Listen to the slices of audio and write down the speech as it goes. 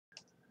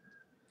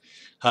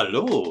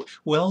Hello,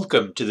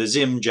 welcome to the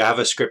ZIM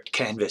JavaScript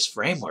Canvas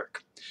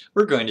framework.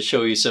 We're going to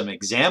show you some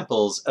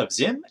examples of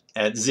ZIM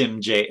at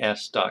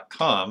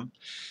zimjs.com.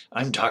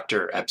 I'm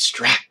Dr.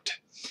 Abstract.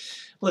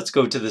 Let's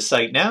go to the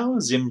site now,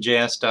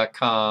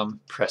 zimjs.com,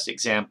 press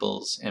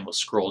examples, and we'll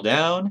scroll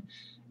down.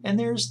 And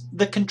there's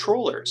the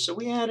controllers. So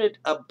we added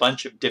a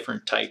bunch of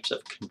different types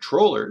of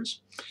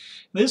controllers.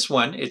 This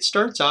one, it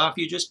starts off,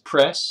 you just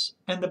press,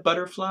 and the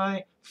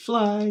butterfly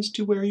flies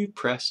to where you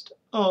pressed.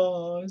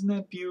 Oh, isn't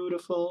that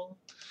beautiful?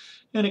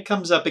 And it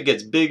comes up, it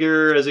gets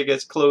bigger as it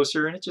gets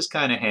closer, and it just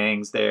kind of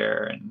hangs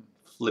there and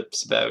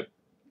flips about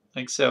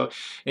like so.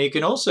 And you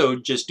can also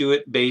just do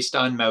it based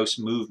on mouse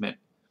movement.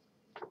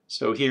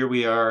 So here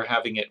we are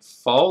having it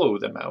follow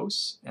the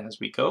mouse as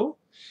we go.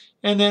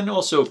 And then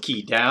also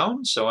key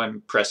down, so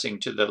I'm pressing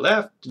to the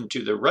left and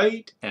to the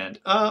right and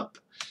up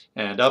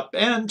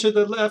and to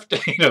the left,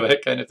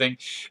 that kind of thing.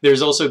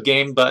 There's also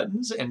game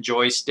buttons and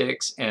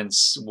joysticks and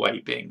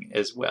swiping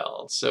as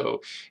well.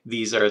 So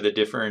these are the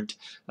different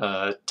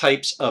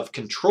types of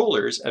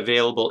controllers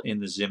available in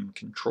the ZIM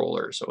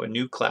controller. So a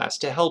new class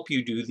to help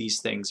you do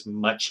these things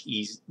much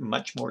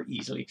more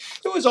easily.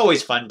 It was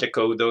always fun to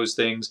code those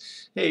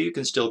things. Hey, you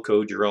can still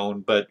code your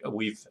own, but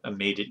we've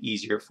made it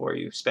easier for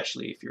you,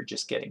 especially if you're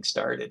just getting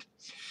started.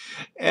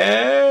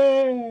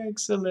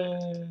 Excellent.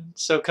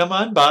 So come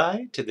on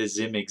by to the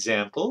ZIM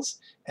examples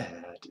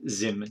at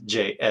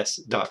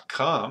zimjs.com.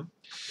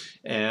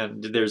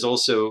 And there's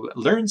also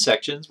learn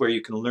sections where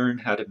you can learn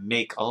how to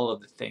make all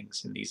of the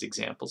things in these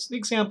examples. The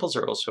examples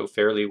are also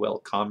fairly well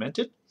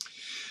commented.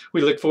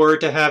 We look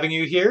forward to having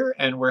you here,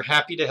 and we're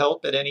happy to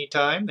help at any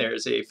time.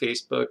 There's a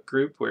Facebook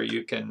group where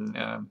you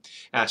can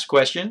ask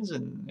questions,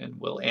 and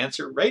we'll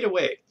answer right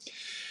away.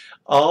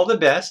 All the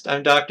best.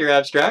 I'm Dr.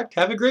 Abstract.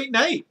 Have a great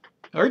night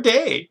or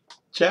day.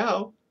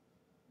 Ciao.